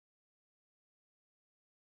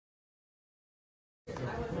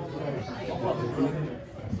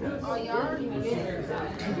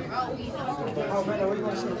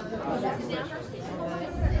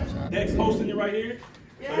Dex hosting it right here.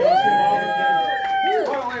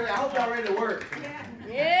 Hold on, wait. I hope y'all ready to work.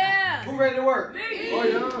 Yeah. Who ready to work? Me. Oh,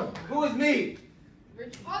 yeah. Who is me?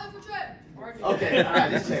 Okay, all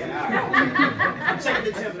right, let's check it out. I'm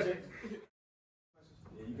checking the temperature. Yeah,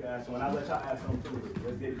 you guys, so when I let y'all have some food,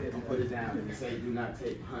 let's get that and put it down. And say do not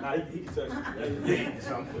take. Nah, he can touch it. Yeah,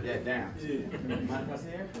 so I'm gonna put that down. Yeah. Mind if I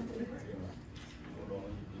sit here?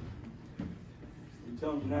 You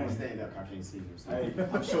tell him I'm your name. stand up, I can't see him. So Hey.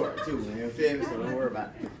 I'm short too, man. You feel me? So don't worry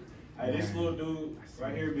about it. Hey, this little dude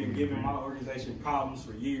right here been giving my organization problems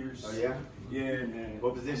for years. Oh, yeah? Yeah, man.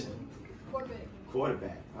 What position? Quarterback.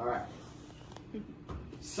 Quarterback. All right.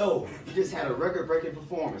 So, you just had a record-breaking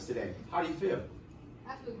performance today. How do you feel?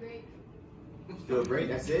 I feel great. Feel great,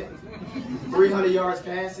 that's it? 300 yards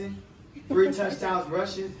passing, 3 touchdowns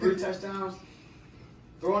rushing, 3 touchdowns,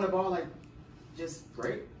 throwing the ball like just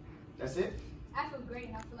great. That's it? I feel great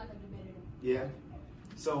and I feel like I do better. Yeah.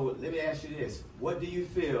 So let me ask you this. What do you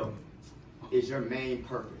feel is your main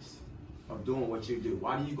purpose of doing what you do?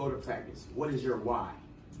 Why do you go to practice? What is your why?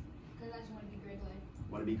 Because I just want to be great in life.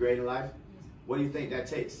 Want to be great in life? Yes. What do you think that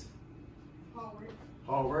takes? Hard work.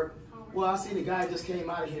 Hard work? Hard work. Well, I see the guy just came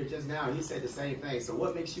out of here just now. He said the same thing. So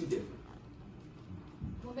what makes you different?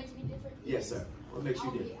 What makes me different? Yes, sir. What makes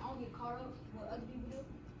you different? I don't get caught up with what other people do.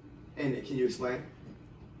 And can you explain?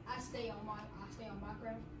 I stay on my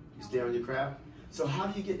craft. You stay on your craft? So how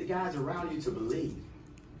do you get the guys around you to believe?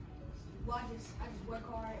 Well, I just work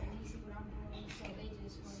hard and they see what I'm doing, so they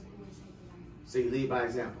just want to do the same thing I'm doing. So you lead by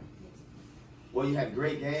example. Yes. Well, you had a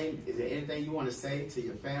great game. Is there anything you want to say to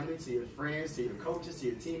your family, to your friends, to your coaches, to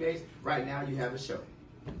your teammates? Right now, you have a show.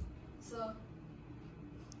 So,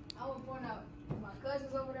 I want to point out my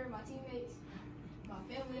cousins over there, my teammates, my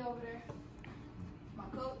family over there, my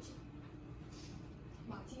coach,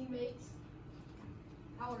 my teammates.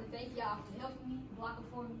 I want to thank y'all for helping me, blocking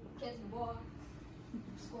for me, catching the ball,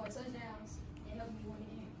 scoring touchdowns, and helping me win the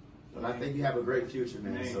game. Well, I think you have a great future,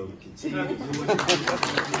 man. So continue to do what you do.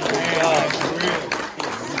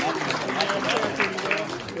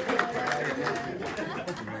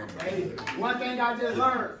 Hey, one thing I just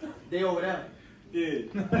learned, they over there. Yeah.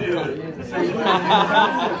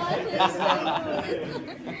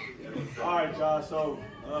 All right, y'all. So,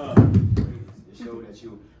 It showed that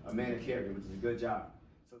you a man of character, which is a good job.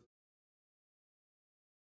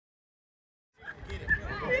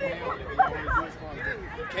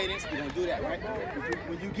 Cadence, we're gonna do that, right?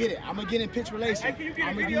 When you get it, I'm gonna get in pitch relation. I'm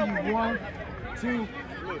gonna give you 1, 2,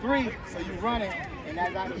 3. So you run it, and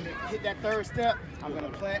as I hit that third step, I'm gonna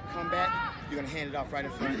plant, come back. You're gonna hand it off right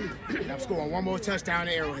in front. And I'm scoring one more touchdown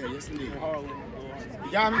in Arrowhead. Yes, indeed.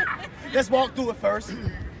 You got me? Let's walk through it first.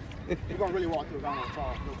 We're gonna really walk through it. I don't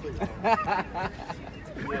fall. No, please.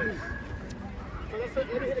 So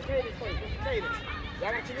let me hit the cadence first. What's the cadence?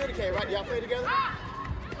 Y'all got communicate, right? Y'all play together? Let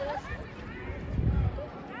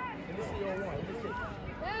me see your one. Let me see.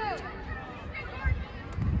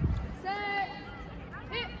 Set.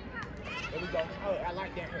 Hit. There we go. Oh, I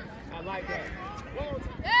like that. I like that. Point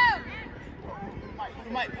the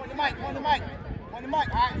mic. Point the mic. Point the mic. Point the mic.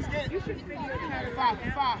 All right, let's get it. You should be 5. All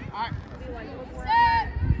right. Set.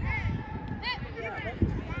 Hit.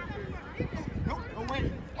 Nope, don't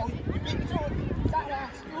wait. Oh, you beat me to it.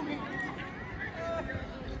 Sideline. Screw me.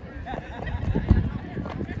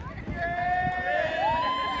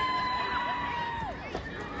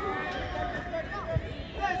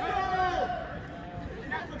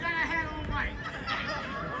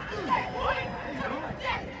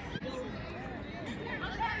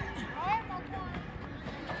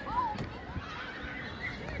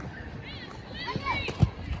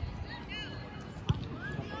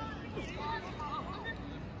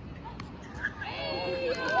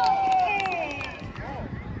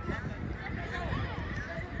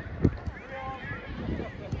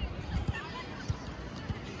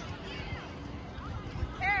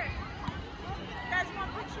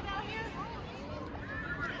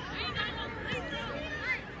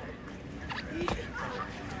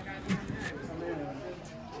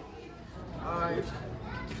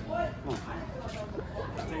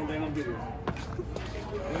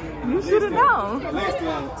 You should have known. My legs still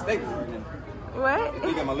on stable. What?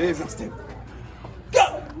 I got my legs on stable.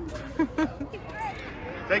 Go!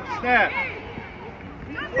 take the snap.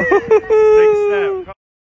 Take the snap.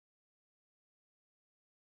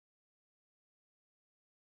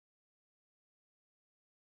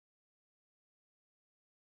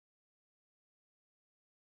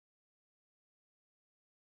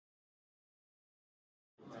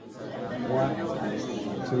 One.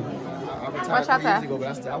 2. I retired Watch out 3 years there. ago,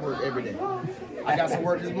 but I work every day. I got some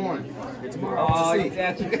work this morning. And tomorrow, Oh, you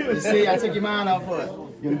see, I took your mind off of it.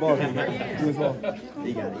 Give me the ball. Give me the ball.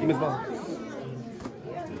 You got it. Give me the ball.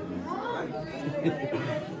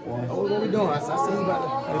 Oh, what we doing? I see you about to.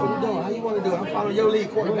 What we doing? How you want to do it? I'm following your lead,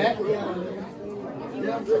 quarterback.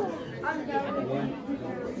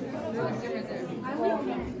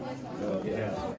 Yeah.